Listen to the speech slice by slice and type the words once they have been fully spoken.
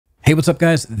Hey, what's up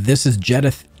guys? This is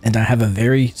Jedith, and I have a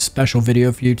very special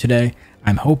video for you today.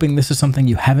 I'm hoping this is something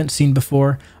you haven't seen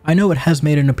before. I know it has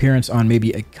made an appearance on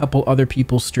maybe a couple other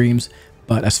people's streams,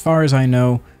 but as far as I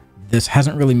know, this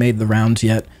hasn't really made the rounds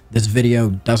yet. This video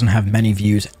doesn't have many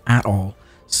views at all.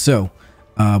 So,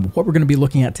 what we're going to be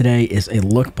looking at today is a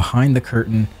look behind the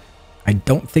curtain. I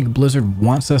don't think Blizzard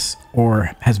wants us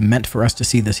or has meant for us to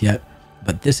see this yet,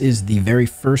 but this is the very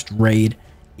first raid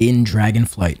in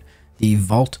Dragonflight. The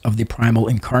Vault of the Primal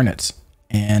Incarnates.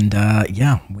 And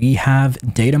yeah, we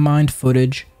have data mined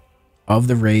footage of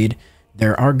the raid.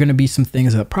 There are going to be some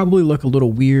things that probably look a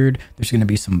little weird. There's going to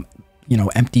be some,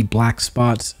 empty black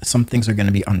spots. Some things are going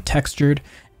to be untextured,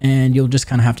 and you'll just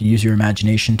kind of have to use your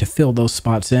imagination to fill those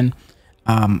spots in.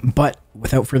 But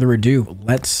without further ado,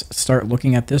 let's start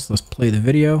looking at this. Let's play the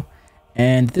video.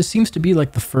 And this seems to be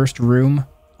like the first room.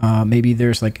 Maybe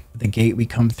there's like the gate we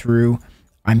come through.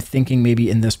 I'm thinking maybe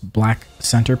in this black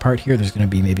center part here, there's going to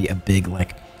be maybe a big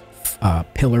like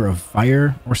pillar of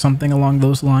fire or something along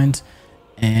those lines.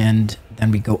 And then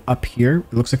we go up here.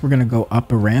 It looks like we're going to go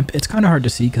up a ramp. It's kind of hard to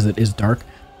see because it is dark.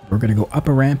 We're going to go up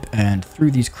a ramp and through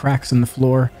these cracks in the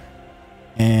floor.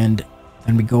 And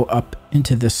then we go up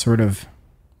into this sort of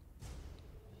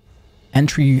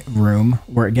entry room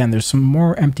where, again, there's some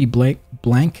more empty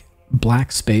blank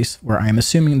black space where I'm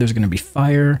assuming there's going to be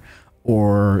fire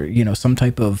or, some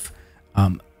type of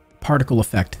particle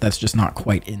effect that's just not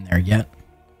quite in there yet.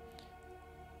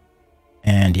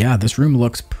 And yeah, this room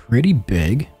looks pretty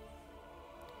big.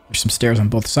 There's some stairs on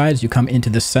both sides. You come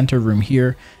into this center room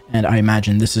here, and I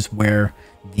imagine this is where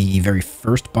the very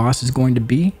first boss is going to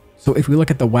be. So if we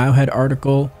look at the Wowhead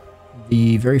article,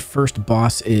 the very first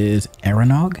boss is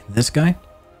Aranog, this guy.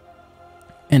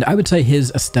 And I would say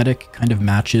his aesthetic kind of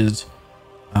matches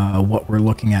what we're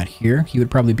looking at here. He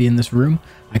would probably be in this room.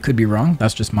 I could be wrong.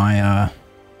 That's just my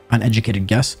uneducated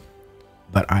guess.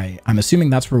 But I'm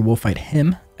assuming that's where we'll fight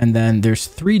him. And then there's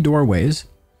 3 doorways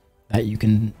that you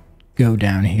can go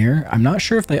down here. I'm not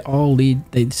sure if they all lead.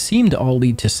 They seem to all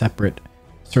lead to separate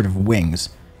sort of wings.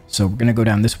 So we're going to go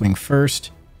down this wing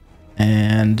first.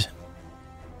 And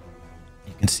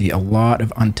you can see a lot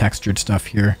of untextured stuff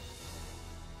here.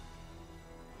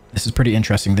 This is pretty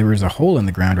interesting. There is a hole in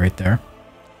the ground right there.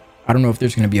 I don't know if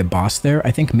there's going to be a boss there.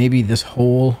 I think maybe this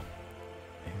hole,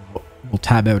 we'll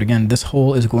tab out again. This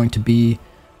hole is going to be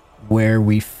where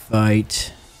we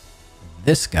fight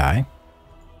this guy,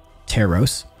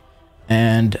 Taros.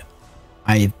 And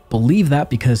I believe that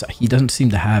because he doesn't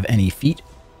seem to have any feet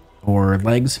or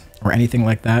legs or anything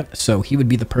like that. So he would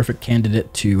be the perfect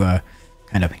candidate to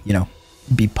kind of,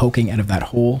 be poking out of that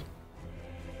hole.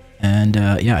 And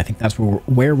yeah, I think that's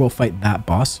where we'll fight that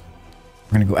boss.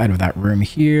 We're going to go out of that room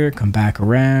here, come back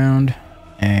around,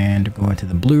 and go into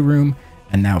the blue room.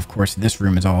 And now, of course, this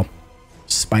room is all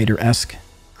spider-esque,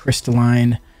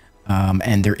 crystalline,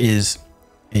 and there is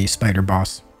a spider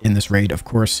boss in this raid, of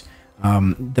course.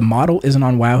 The model isn't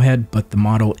on Wowhead, but the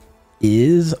model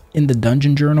is in the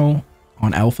Dungeon Journal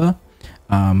on Alpha.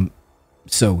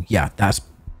 So, yeah, that's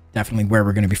definitely where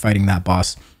we're going to be fighting that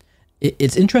boss.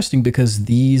 It's interesting because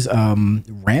these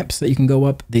ramps that you can go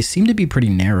up, they seem to be pretty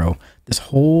narrow. This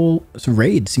whole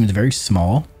raid seems very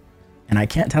small, and I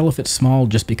can't tell if it's small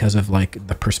just because of like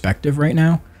the perspective right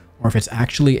now, or if it's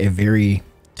actually a very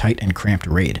tight and cramped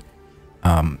raid.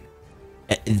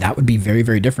 That would be very,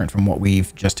 very different from what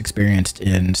we've just experienced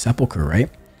in Sepulchre,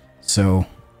 right? So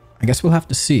I guess we'll have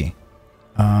to see.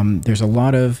 There's a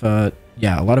lot of,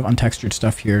 yeah, a lot of untextured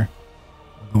stuff here.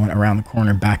 Going around the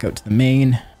corner, back out to the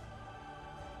main.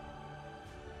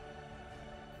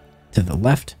 To the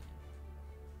left.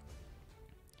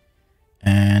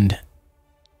 And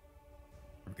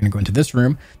we're going to go into this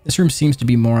room. This room seems to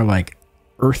be more like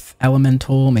earth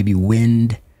elemental, maybe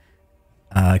wind,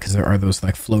 because there are those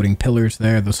like floating pillars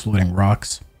there, those floating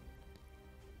rocks.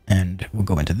 And we'll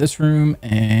go into this room,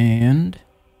 and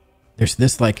there's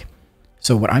this like,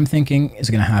 so what I'm thinking is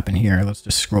going to happen here. Let's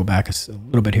just scroll back a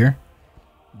little bit here.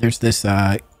 There's this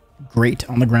grate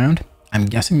on the ground. I'm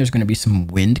guessing there's going to be some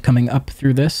wind coming up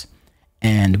through this,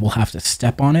 and we'll have to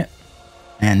step on it,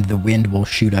 and the wind will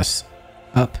shoot us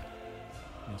up.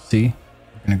 You'll see.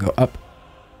 We're going to go up.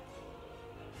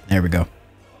 There we go.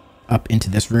 Up into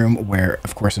this room where,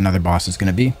 of course, another boss is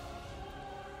going to be.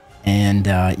 And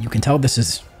you can tell this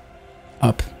is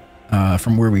up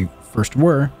from where we first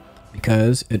were,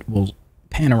 because it will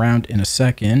pan around in a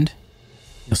second.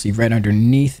 You'll see right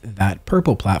underneath that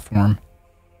purple platform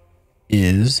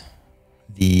is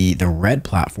the red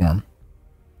platform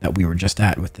that we were just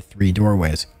at with the 3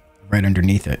 doorways right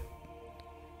underneath it.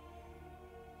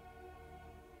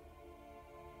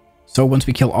 So once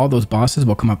we kill all those bosses,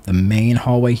 we'll come up the main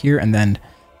hallway here, and then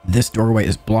this doorway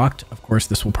is blocked. Of course,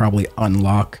 this will probably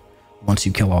unlock once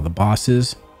you kill all the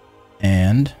bosses,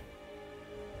 and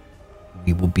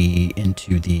we will be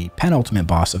into the penultimate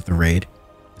boss of the raid.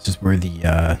 This is where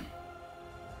the,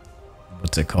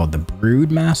 what's it called? The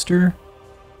Brood Master?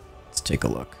 Let's take a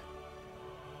look.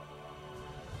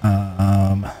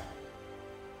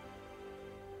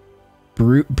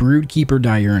 Broodkeeper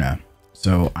Diurna.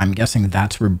 So I'm guessing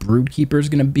that's where Broodkeeper is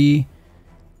going to be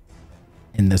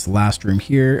in this last room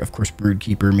here. Of course,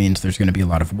 Broodkeeper means there's going to be a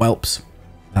lot of whelps.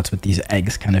 That's what these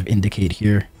eggs kind of indicate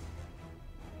here.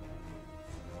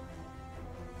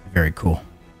 Very cool.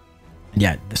 And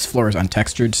yeah, this floor is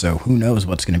untextured, so who knows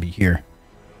what's going to be here.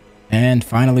 And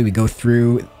finally, we go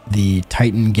through the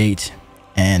Titan Gate,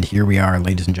 and here we are,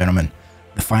 ladies and gentlemen,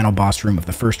 the final boss room of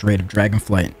the first raid of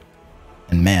Dragonflight.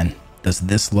 And man, does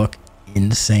this look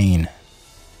insane.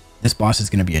 This boss is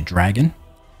going to be a dragon.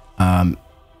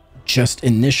 Just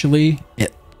initially,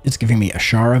 it's giving me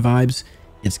Ashara vibes.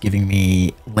 It's giving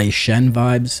me Lei Shen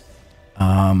vibes.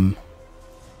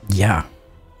 Yeah,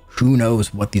 who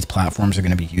knows what these platforms are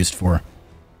going to be used for.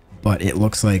 But it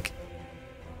looks like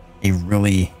a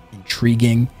really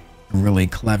intriguing, really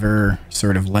clever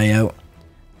sort of layout.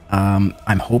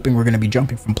 I'm hoping we're going to be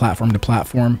jumping from platform to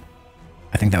platform.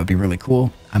 I think that would be really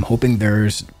cool. I'm hoping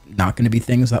there's not going to be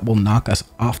things that will knock us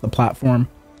off the platform.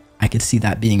 I could see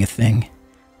that being a thing.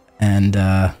 And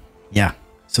yeah,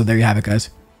 so there you have it, guys.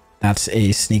 That's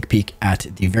a sneak peek at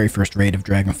the very first raid of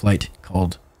Dragonflight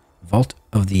called Vault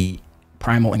of the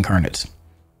Primal Incarnates.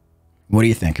 What do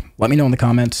you think? Let me know in the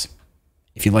comments.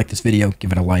 If you like this video,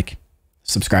 give it a like.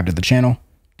 Subscribe to the channel.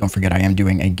 Don't forget I am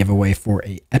doing a giveaway for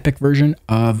an epic version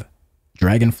of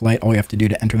Dragonflight. All you have to do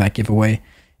to enter that giveaway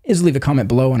is leave a comment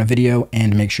below on a video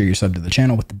and make sure you're subbed to the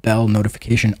channel with the bell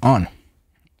notification on.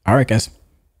 Alright guys,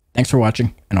 thanks for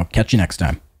watching, and I'll catch you next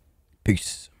time.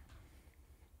 Peace.